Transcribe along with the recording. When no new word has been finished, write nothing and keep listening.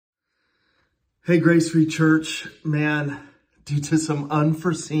Hey, Grace Free Church, man, due to some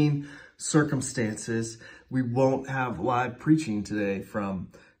unforeseen circumstances, we won't have live preaching today from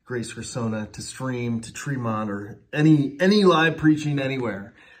Grace Persona to Stream to Tremont or any live preaching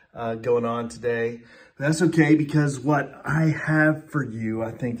anywhere going on today. That's okay, because what I have for you, I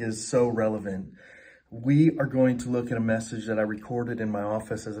think, is so relevant. We are going to look at a message that I recorded in my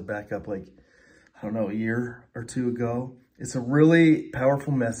office as a backup, a year or two ago. It's a really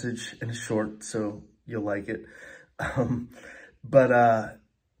powerful message and it's short, so you'll like it. But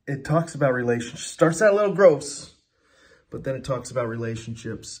it talks about relationships. Starts out a little gross, but then it talks about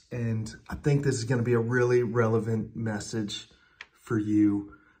relationships. And I think this is going to be a really relevant message for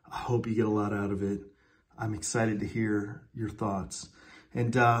you. I hope you get a lot out of it. I'm excited to hear your thoughts.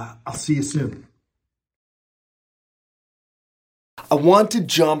 And I'll see you soon. I want to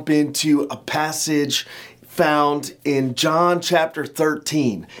jump into a passage found in John chapter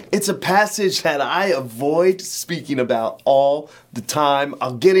 13. It's a passage that I avoid speaking about all the time.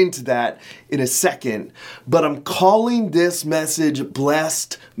 I'll get into that in a second, but I'm calling this message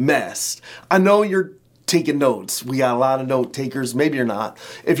Blessed Mess. I know you're taking notes. We got a lot of note takers. Maybe you're not.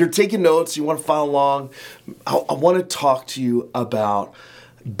 If you're taking notes, you want to follow along, I want to talk to you about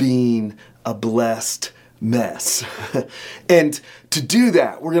being a blessed mess. And to do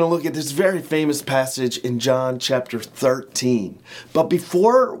that, we're going to look at this very famous passage in John chapter 13. But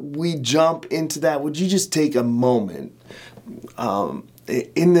before we jump into that, would you just take a moment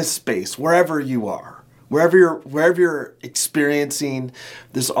in this space, wherever you are, wherever you're experiencing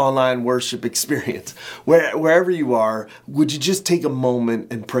this online worship experience, wherever you are, would you just take a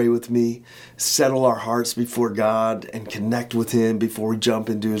moment and pray with me, settle our hearts before God and connect with Him before we jump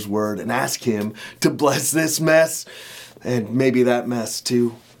into His Word and ask Him to bless this mess and maybe that mess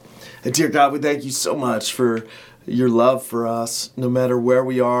too. And dear God, we thank you so much for your love for us, no matter where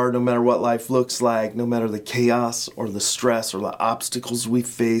we are, no matter what life looks like, no matter the chaos or the stress or the obstacles we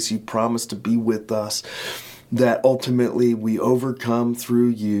face, you promise to be with us, that ultimately we overcome through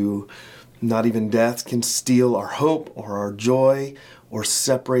you. Not even death can steal our hope or our joy or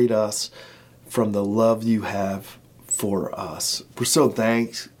separate us from the love you have for us. We're so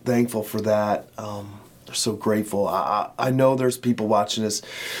thankful for that. We're so grateful. I know there's people watching this,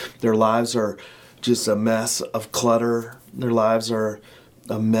 their lives are just a mess of clutter. Their lives are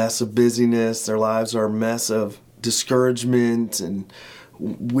a mess of busyness. Their lives are a mess of discouragement. And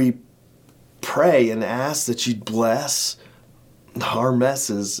we pray and ask that you'd bless our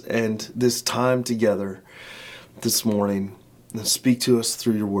messes and this time together this morning. And speak to us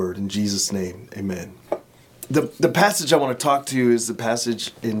through your word. In Jesus' name, amen. The passage I want to talk to you is the passage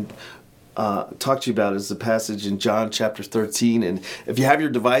in the passage in John chapter 13. And if you have your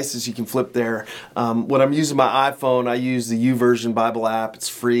devices, you can flip there. When I'm using my iPhone, I use the YouVersion Bible app. It's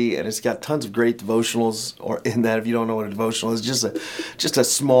free and it's got tons of great devotionals. Or in that, if you don't know what a devotional is, just a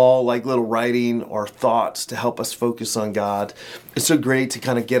small little writing or thoughts to help us focus on God. It's so great to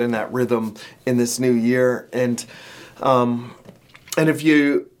kind of get in that rhythm in this new year. And if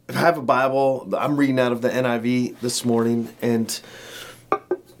you have a Bible, I'm reading out of the NIV this morning, and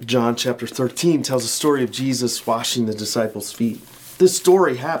John chapter 13 tells a story of Jesus washing the disciples' feet. This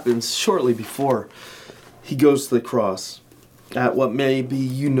story happens shortly before he goes to the cross at what maybe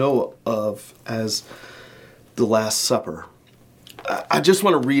you know of as the Last Supper. I just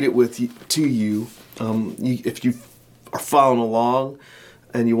want to read it to you. If you are following along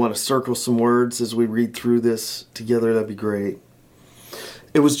and you want to circle some words as we read through this together, that'd be great.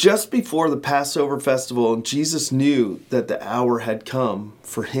 It was just before the Passover festival, and Jesus knew that the hour had come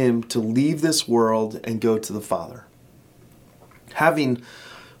for him to leave this world and go to the Father. Having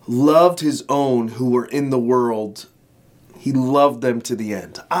loved his own who were in the world, he loved them to the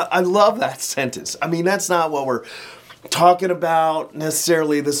end. I love that sentence. I mean, that's not what we're talking about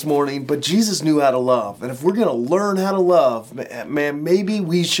necessarily this morning, but Jesus knew how to love. And if we're going to learn how to love, man, maybe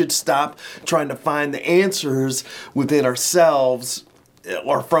we should stop trying to find the answers within ourselves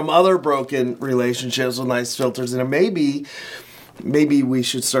or from other broken relationships with nice filters. And maybe we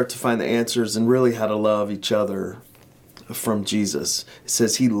should start to find the answers and really how to love each other from Jesus. It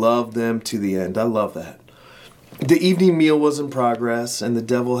says he loved them to the end. I love that. The evening meal was in progress, and the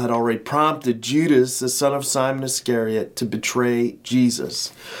devil had already prompted Judas, the son of Simon Iscariot, to betray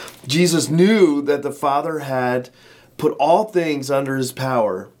Jesus. Jesus knew that the Father had put all things under his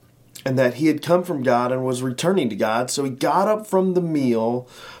power, and that he had come from God and was returning to God. So he got up from the meal,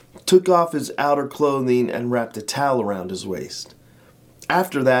 took off his outer clothing, and wrapped a towel around his waist.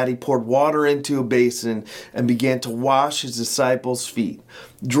 After that, he poured water into a basin and began to wash his disciples' feet,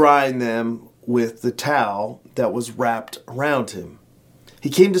 drying them with the towel that was wrapped around him. He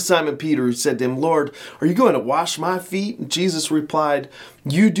came to Simon Peter, who said to him, "Lord, are you going to wash my feet?" And Jesus replied,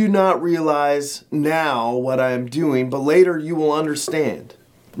 "You do not realize now what I am doing, but later you will understand."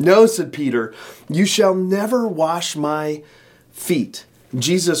 "No," said Peter, "you shall never wash my feet."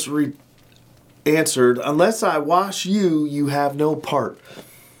 Jesus answered, "Unless I wash you, you have no part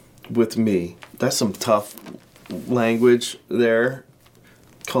with me." That's some tough language there,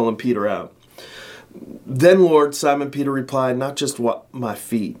 calling Peter out. "Then, Lord," Simon Peter replied, "not just my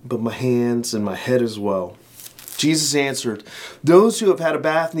feet, but my hands and my head as well." Jesus answered, "Those who have had a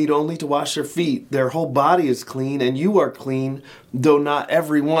bath need only to wash their feet. Their whole body is clean, and you are clean, though not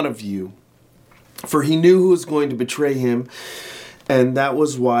every one of you." For he knew who was going to betray him, and that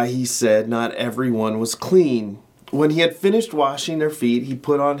was why he said not everyone was clean. When he had finished washing their feet, he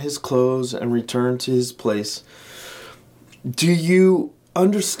put on his clothes and returned to his place. "Do you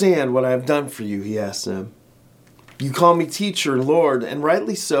understand what I have done for you?" he asked them. "You call me teacher and Lord, and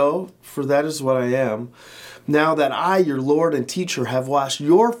rightly so, for that is what I am. Now that I, your Lord and teacher, have washed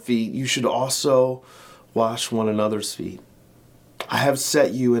your feet, you should also wash one another's feet. I have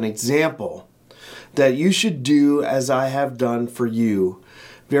set you an example that you should do as I have done for you.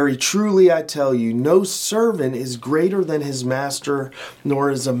 Very truly I tell you, no servant is greater than his master,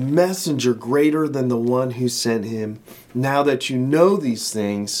 nor is a messenger greater than the one who sent him. Now that you know these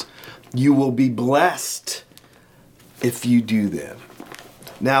things, you will be blessed if you do them."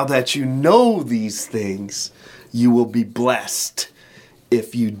 Now that you know these things, you will be blessed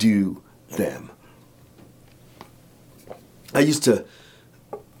if you do them. I used to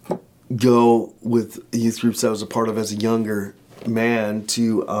go with youth groups I was a part of as a younger man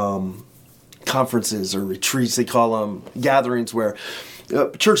to conferences or retreats, they call them, gatherings where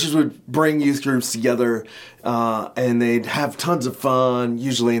churches would bring youth groups together and they'd have tons of fun,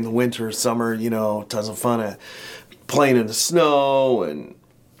 usually in the winter, summer, tons of fun at playing in the snow. And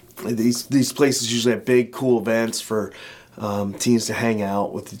these places usually have big, cool events for teens to hang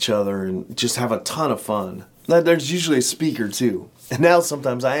out with each other and just have a ton of fun. There's usually a speaker too. And now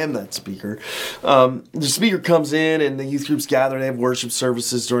sometimes I am that speaker. The speaker comes in and the youth groups gather. They have worship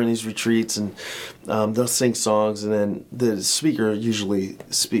services during these retreats, and they'll sing songs, and then the speaker usually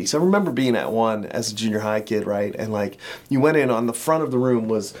speaks. I remember being at one as a junior high kid, right? And you went in, on the front of the room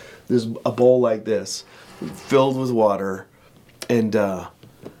was a bowl like this, filled with water and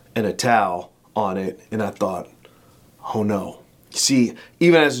a towel on it. And I thought, oh no. See,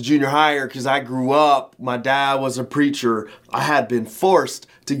 even as a junior higher, because I grew up, my dad was a preacher, I had been forced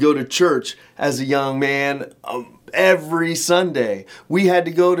to go to church as a young man every Sunday. We had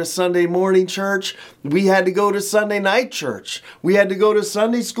to go to Sunday morning church. We had to go to Sunday night church. We had to go to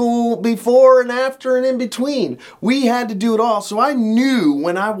Sunday school before and after and in between. We had to do it all. So I knew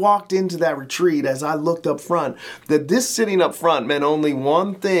when I walked into that retreat, as I looked up front, that this sitting up front meant only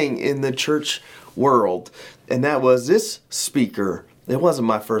one thing in the church world. And that was this speaker. It wasn't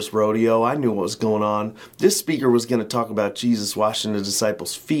my first rodeo. I knew what was going on. This speaker was going to talk about Jesus washing the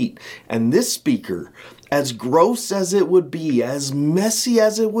disciples' feet. And this speaker, as gross as it would be, as messy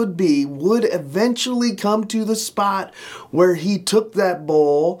as it would be, would eventually come to the spot where he took that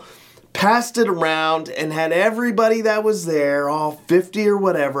bowl, passed it around, and had everybody that was there, all 50 or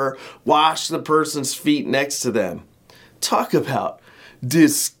whatever, wash the person's feet next to them. Talk about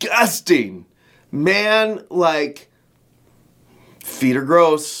disgusting. Man, feet are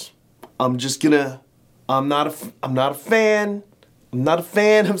gross. I'm not a fan. I'm not a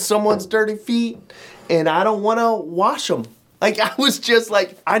fan of someone's dirty feet, and I don't want to wash them. I was just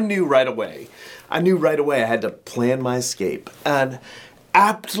I knew right away. I had to plan my escape. An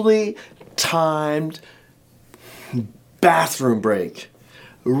aptly timed bathroom break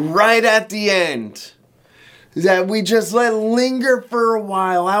right at the end that we just let linger for a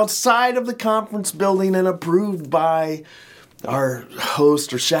while outside of the conference building and approved by our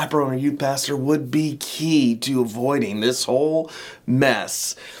host or chaperone or youth pastor would be key to avoiding this whole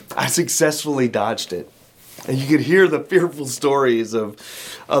mess. I successfully dodged it. And you could hear the fearful stories of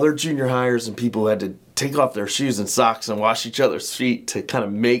other junior hires and people who had to take off their shoes and socks and wash each other's feet to kind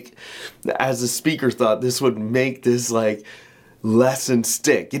of make, as the speaker thought, this would make this lesson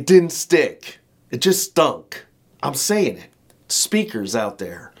stick. It didn't stick. It just stunk. I'm saying it. Speakers out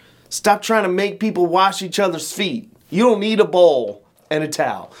there, stop trying to make people wash each other's feet. You don't need a bowl and a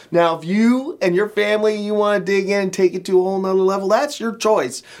towel. Now, if you and your family, you want to dig in and take it to a whole nother level, that's your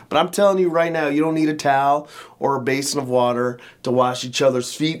choice. But I'm telling you right now, you don't need a towel or a basin of water to wash each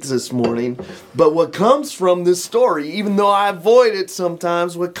other's feet this morning. But what comes from this story, even though I avoid it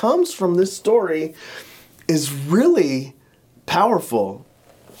sometimes, what comes from this story is really powerful.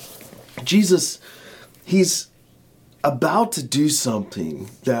 Jesus, he's about to do something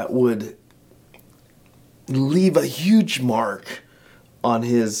that would leave a huge mark on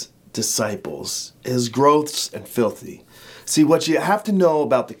his disciples. His growths and filthy. See, what you have to know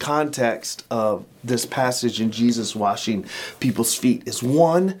about the context of this passage in Jesus washing people's feet is,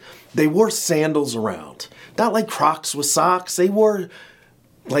 one, they wore sandals around. Not like Crocs with socks. They wore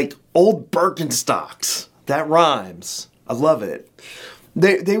like old Birkenstocks. That rhymes. I love it.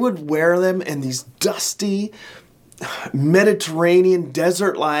 They would wear them in these dusty, Mediterranean,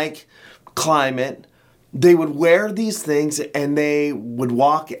 desert-like climate. They would wear these things and they would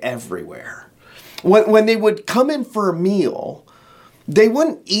walk everywhere. When they would come in for a meal, they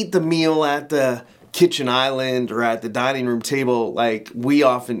wouldn't eat the meal at the kitchen island or at the dining room table like we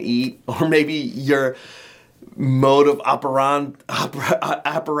often eat, or maybe your mode of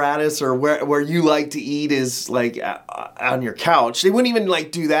apparatus or where you like to eat is like on your couch. They wouldn't even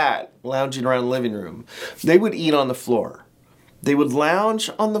like do that, lounging around the living room. They would eat on the floor. They would lounge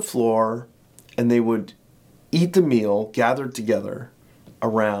on the floor and they would eat the meal gathered together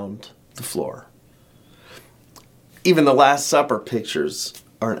around the floor. Even the Last Supper pictures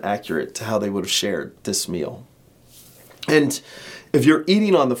aren't accurate to how they would have shared this meal. And if you're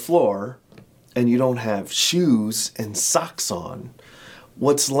eating on the floor and you don't have shoes and socks on,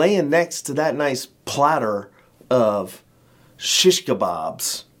 what's laying next to that nice platter of shish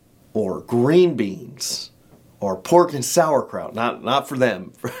kebabs or green beans or pork and sauerkraut, not for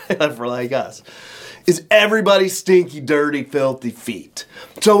them, for like us, is everybody's stinky, dirty, filthy feet.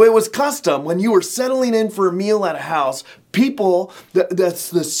 So it was custom when you were settling in for a meal at a house, people, that's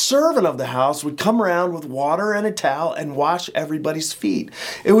the servant of the house, would come around with water and a towel and wash everybody's feet.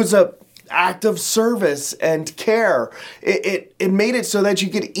 It was a act of service and care. It made it so that you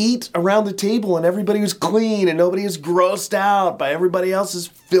could eat around the table and everybody was clean and nobody was grossed out by everybody else's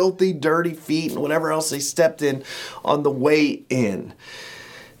filthy, dirty feet and whatever else they stepped in on the way in.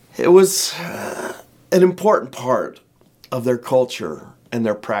 It was an important part of their culture and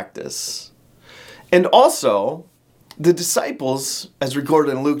their practice. And also, the disciples, as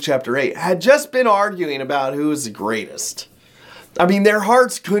recorded in Luke chapter 8, had just been arguing about who is the greatest. I mean, their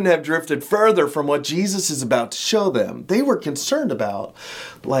hearts couldn't have drifted further from what Jesus is about to show them. They were concerned about,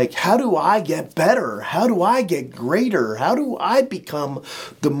 like, how do I get better? How do I get greater? How do I become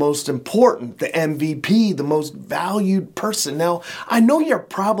the most important, the MVP, the most valued person? Now, I know you're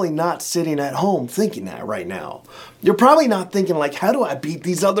probably not sitting at home thinking that right now. You're probably not thinking, like, how do I beat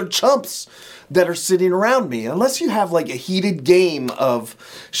these other chumps that are sitting around me? Unless you have, like, a heated game of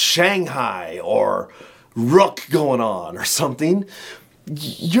Shanghai or Rook going on or something,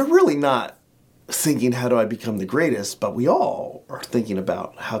 you're really not thinking, how do I become the greatest? But we all are thinking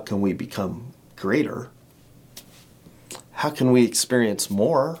about, how can we become greater? How can we experience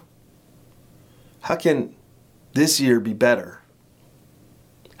more? How can this year be better?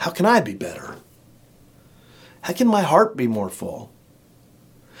 How can I be better? How can my heart be more full?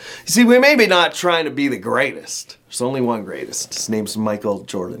 You see, we may be not trying to be the greatest. There's only one greatest. His name's Michael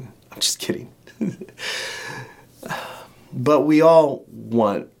Jordan. I'm just kidding. But we all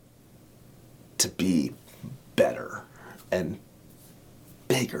want to be better and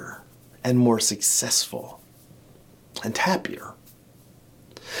bigger and more successful and happier.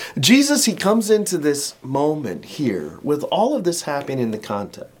 Jesus, he comes into this moment here with all of this happening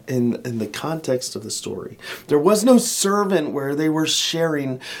in the context of the story. There was no servant where they were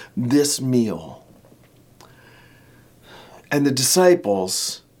sharing this meal. And the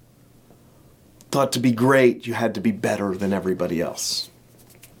disciples thought to be great, you had to be better than everybody else.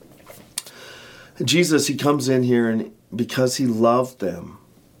 Jesus, he comes in here, and because he loved them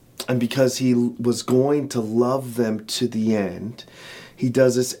and because he was going to love them to the end, he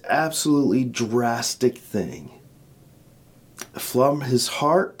does this absolutely drastic thing. From his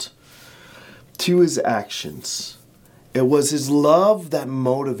heart to his actions, it was his love that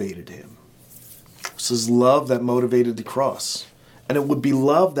motivated him. It was his love that motivated the cross. And it would be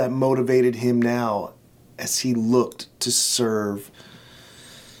love that motivated him now as he looked to serve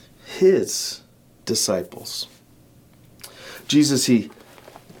his disciples. Jesus, he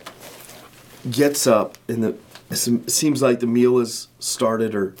gets up, and it seems like the meal is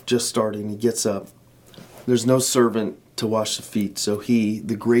started or just starting. He gets up. There's no servant to wash the feet, so he,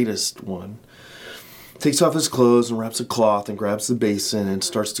 the greatest one, takes off his clothes and wraps a cloth and grabs the basin and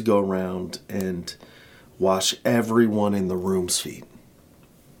starts to go around and wash everyone in the room's feet.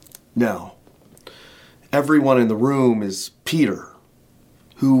 Now, everyone in the room is Peter,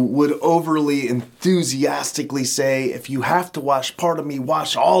 who would overly enthusiastically say, if you have to wash part of me,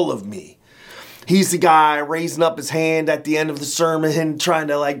 wash all of me. He's the guy raising up his hand at the end of the sermon, trying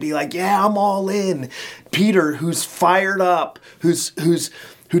to be like, yeah, I'm all in. Peter, who's fired up,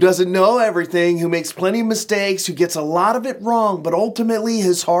 who doesn't know everything, who makes plenty of mistakes, who gets a lot of it wrong, but ultimately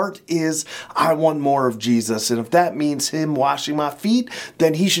his heart is, I want more of Jesus. And if that means him washing my feet,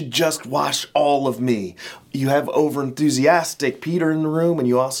 then he should just wash all of me. You have overenthusiastic Peter in the room, and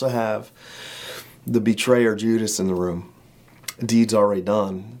you also have the betrayer Judas in the room. Deeds already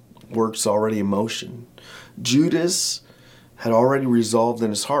done. Works already in motion. Judas had already resolved in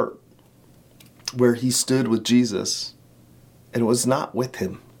his heart where he stood with Jesus, and it was not with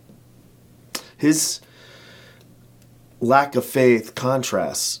him. His lack of faith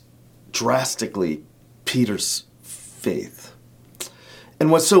contrasts drastically Peter's faith. And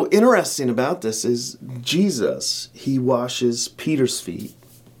what's so interesting about this is Jesus, he washes Peter's feet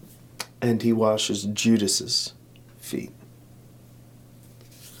and he washes Judas's feet.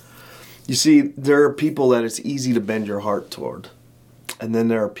 You see, there are people that it's easy to bend your heart toward. And then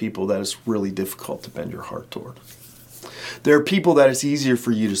there are people that it's really difficult to bend your heart toward. There are people that it's easier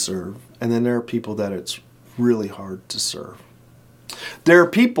for you to serve. And then there are people that it's really hard to serve. There are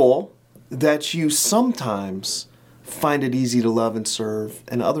people that you sometimes find it easy to love and serve.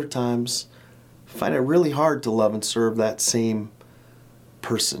 And other times find it really hard to love and serve that same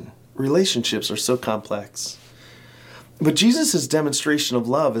person. Relationships are so complex. But Jesus' demonstration of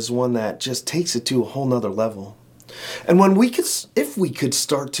love is one that just takes it to a whole nother level. And if we could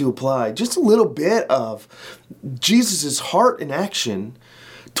start to apply just a little bit of Jesus' heart in action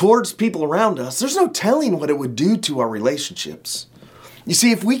towards people around us, there's no telling what it would do to our relationships. You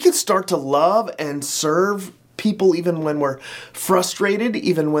see, if we could start to love and serve people even when we're frustrated,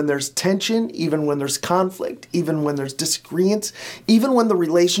 even when there's tension, even when there's conflict, even when there's disagreements, even when the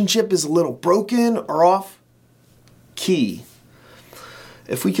relationship is a little broken or off key,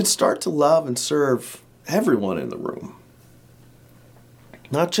 if we could start to love and serve everyone in the room,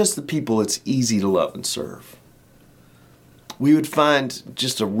 not just the people it's easy to love and serve, we would find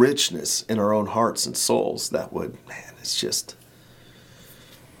just a richness in our own hearts and souls that would, it's just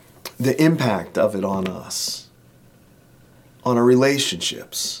the impact of it on us, on our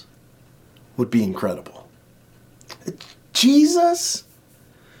relationships, would be incredible. Jesus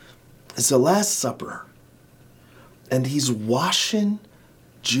is the Last Supper, and he's washing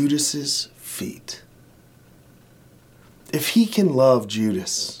Judas's feet. If he can love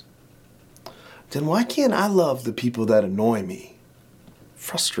Judas, then why can't I love the people that annoy me,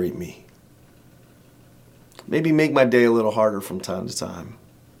 frustrate me, maybe make my day a little harder from time to time?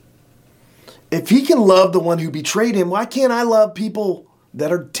 If he can love the one who betrayed him, why can't I love people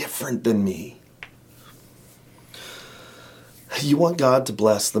that are different than me? You want God to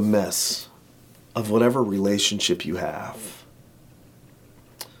bless the mess of whatever relationship you have,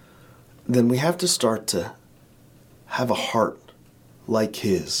 then we have to start to have a heart like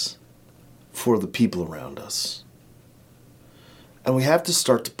his for the people around us. And we have to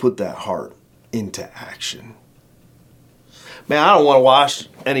start to put that heart into action. Man, I don't want to wash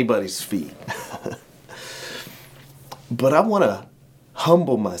anybody's feet. But I want to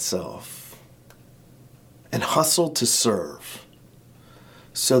humble myself and hustle to serve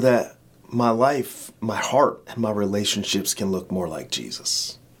so that my life, my heart, and my relationships can look more like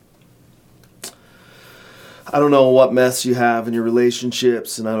Jesus. I don't know what mess you have in your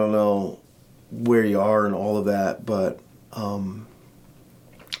relationships, and I don't know where you are and all of that, but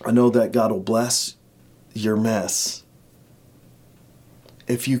I know that God will bless your mess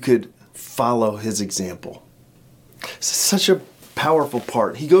if you could follow his example. It's such a powerful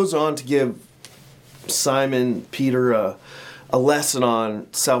part. He goes on to give Simon Peter a lesson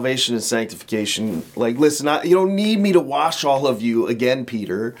on salvation and sanctification. Like, listen, you don't need me to wash all of you again,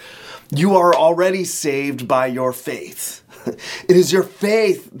 Peter. You are already saved by your faith. It is your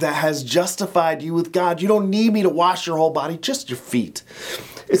faith that has justified you with God. You don't need me to wash your whole body, just your feet.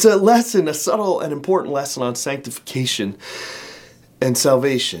 It's a lesson, a subtle and important lesson on sanctification and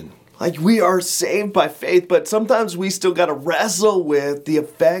salvation. Like, we are saved by faith, but sometimes we still got to wrestle with the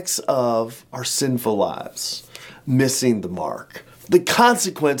effects of our sinful lives, missing the mark, the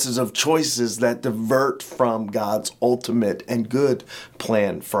consequences of choices that divert from God's ultimate and good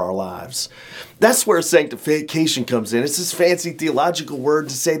plan for our lives. That's where sanctification comes in. It's this fancy theological word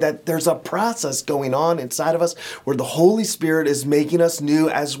to say that there's a process going on inside of us where the Holy Spirit is making us new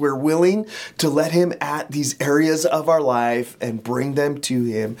as we're willing to let him at these areas of our life and bring them to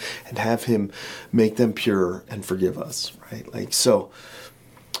him and have him make them pure and forgive us, right? So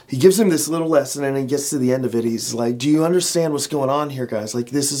he gives him this little lesson, and he gets to the end of it. He's like, do you understand what's going on here, guys?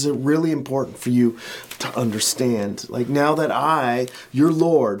 Like, this is really important for you to understand. Like, now that I, your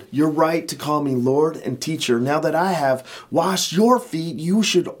Lord, you're right to call me Lord and teacher. Now that I have washed your feet, you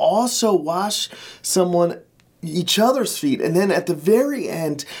should also wash each other's feet. And then at the very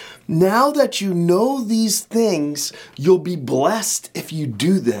end, now that you know these things, you'll be blessed if you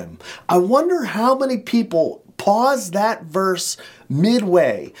do them. I wonder how many people pause that verse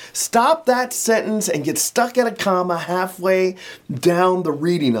midway, stop that sentence, and get stuck at a comma halfway down the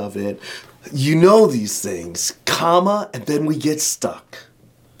reading of it. You know these things, comma, and then we get stuck.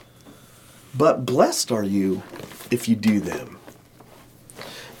 But blessed are you if you do them.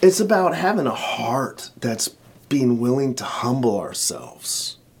 It's about having a heart that's being willing to humble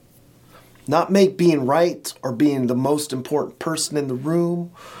ourselves. Not make being right or being the most important person in the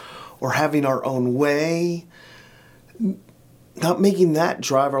room or having our own way. Not making that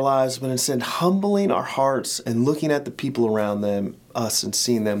drive our lives, but instead humbling our hearts and looking at the people around us and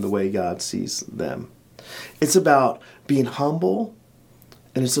seeing them the way God sees them. It's about being humble,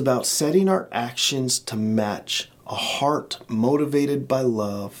 and it's about setting our actions to match a heart motivated by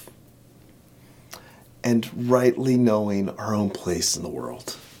love and rightly knowing our own place in the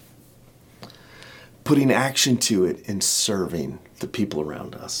world. Putting action to it in serving the people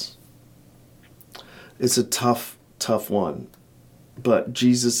around us. It's a tough one. But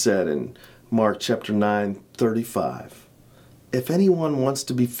Jesus said in Mark chapter 9:35, if anyone wants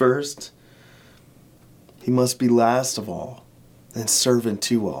to be first, he must be last of all and servant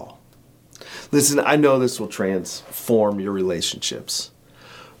to all. Listen, I know this will transform your relationships.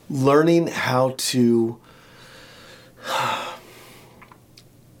 Learning how to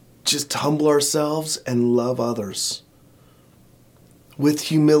just humble ourselves and love others with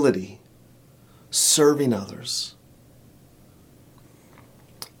humility, serving others.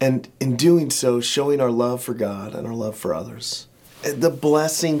 And in doing so, showing our love for God and our love for others. The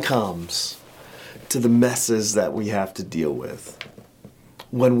blessing comes to the messes that we have to deal with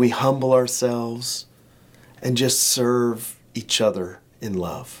when we humble ourselves and just serve each other in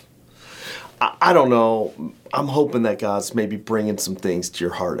love. I don't know. I'm hoping that God's maybe bringing some things to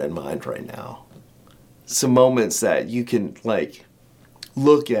your heart and mind right now. Some moments that you can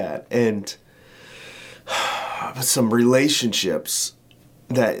look at, and some relationships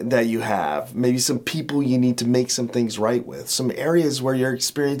that you have, maybe some people you need to make some things right with, some areas where you're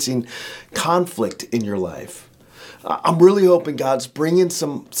experiencing conflict in your life. I'm really hoping God's bringing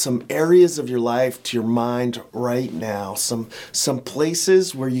some areas of your life to your mind right now, some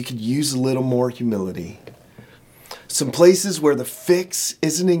places where you could use a little more humility, some places where the fix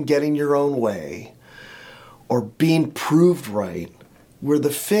isn't in getting your own way or being proved right, where the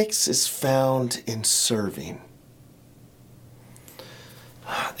fix is found in serving.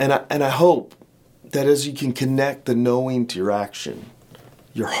 And I hope that as you can connect the knowing to your action,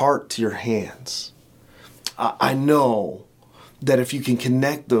 your heart to your hands, I know that if you can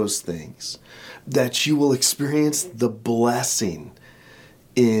connect those things, that you will experience the blessing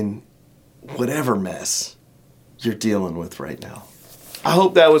in whatever mess you're dealing with right now. I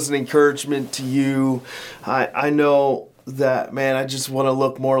hope that was an encouragement to you. I know that, man, I just want to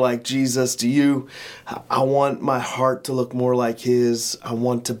look more like Jesus to you. I want my heart to look more like his. I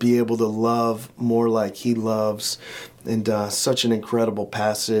want to be able to love more like he loves. And such an incredible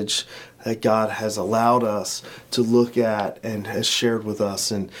passage that God has allowed us to look at and has shared with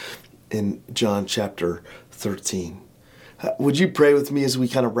us in John chapter 13. Would you pray with me as we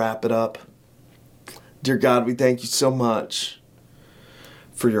kind of wrap it up? Dear God, we thank you so much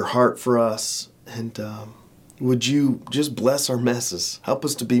for your heart for us. And would you just bless our messes? Help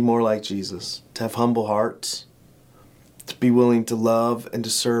us to be more like Jesus, to have humble hearts, to be willing to love and to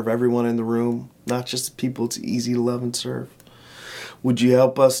serve everyone in the room, not just the people it's easy to love and serve. Would you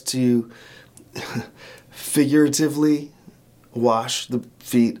help us to figuratively wash the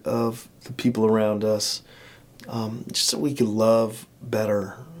feet of the people around us, just so we can love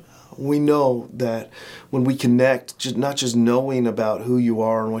better? We know that when we connect, not just knowing about who you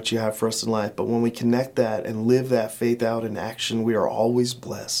are and what you have for us in life, but when we connect that and live that faith out in action, we are always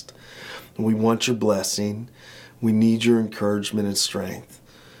blessed. And we want your blessing. We need your encouragement and strength.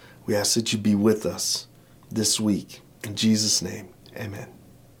 We ask that you be with us this week. In Jesus' name, amen.